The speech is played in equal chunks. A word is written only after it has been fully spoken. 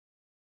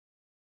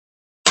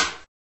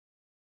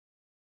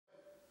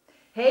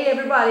Hey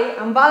everybody,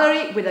 I'm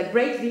Valerie with a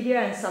great video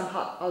and some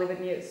hot Hollywood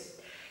news.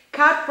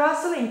 Kurt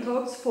Russell in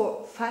talks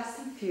for Fast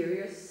and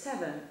Furious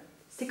 7.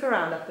 Stick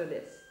around after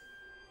this.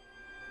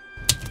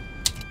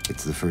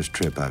 It's the first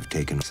trip I've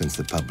taken since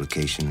the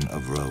publication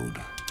of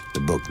Road, the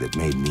book that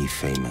made me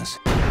famous.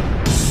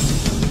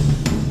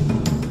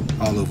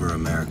 All over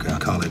America,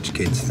 college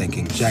kids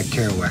thinking Jack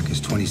Kerouac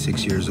is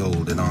 26 years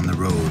old and on the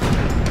road.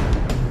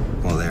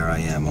 Well, there I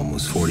am,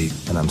 almost 40,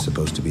 and I'm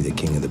supposed to be the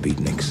king of the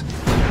beatniks.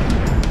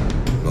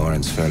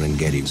 Lawrence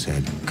Ferlinghetti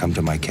said, "Come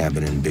to my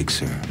cabin in Big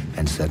Sur."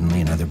 And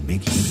suddenly another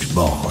big, huge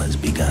ball has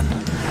begun.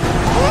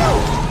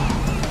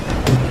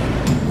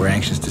 We're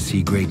anxious to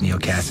see great Neil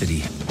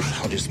Cassidy.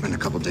 I'll just spend a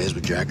couple days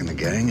with Jack and the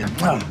gang, and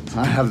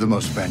I have the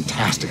most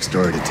fantastic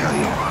story to tell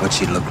you. What's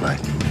she look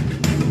like?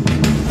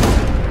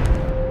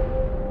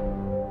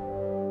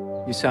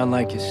 You sound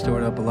like you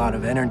stored up a lot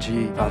of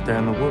energy out there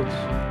in the woods.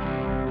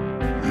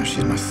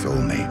 She's my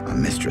soulmate, my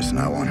mistress, and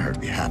I want her to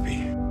be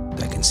happy.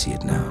 I can see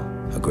it now.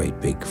 A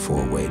great big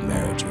four-way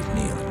marriage with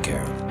Neil and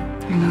Carol.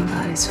 You're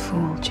nobody's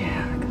fool,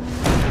 Jack.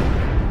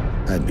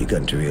 I'd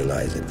begun to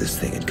realize that this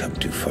thing had come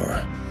too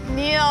far.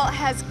 Neil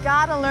has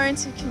got to learn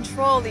to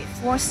control the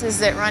forces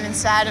that run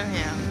inside of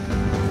him.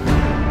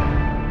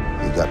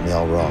 You got me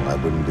all wrong. I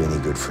wouldn't be any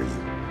good for you.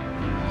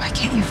 Why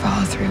can't you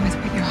follow through with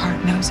what your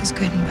heart knows is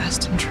good and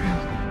best and true?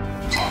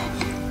 Jack,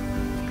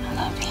 I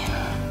love you.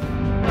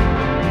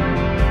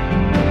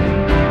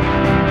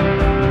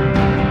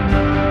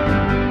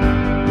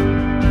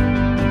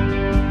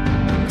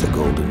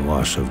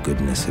 Wash of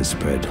goodness has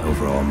spread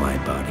over all my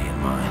body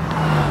and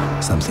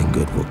mind. Something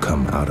good will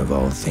come out of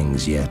all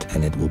things yet,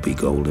 and it will be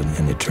golden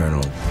and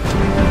eternal.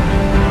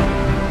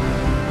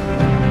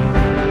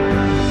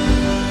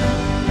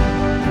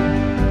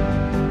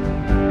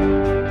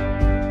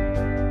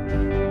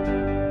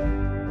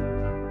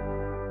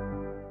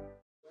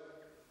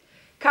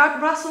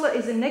 Kurt Russell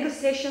is in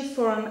negotiations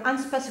for an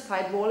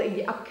unspecified role in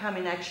the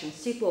upcoming action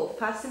sequel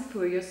Fast and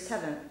Furious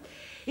 7.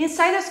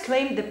 Insiders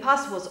claim the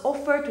pass was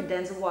offered to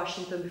Denzel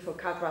Washington before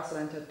Kurt Russell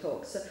entered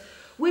talks,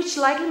 which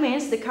likely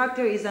means the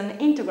character is an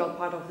integral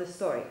part of the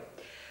story.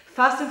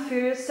 Fast and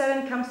Furious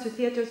 7 comes to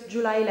theaters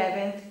July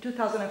 11,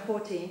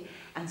 2014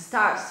 and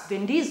stars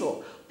Vin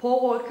Diesel,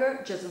 Paul Walker,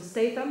 Jason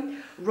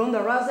Statham, Ronda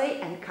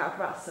Rousey and Kurt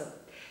Russell.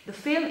 The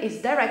film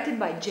is directed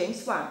by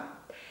James Wan.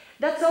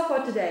 That's all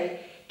for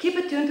today. Keep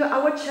it tuned to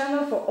our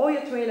channel for all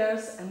your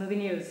trailers and movie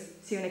news.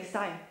 See you next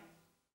time.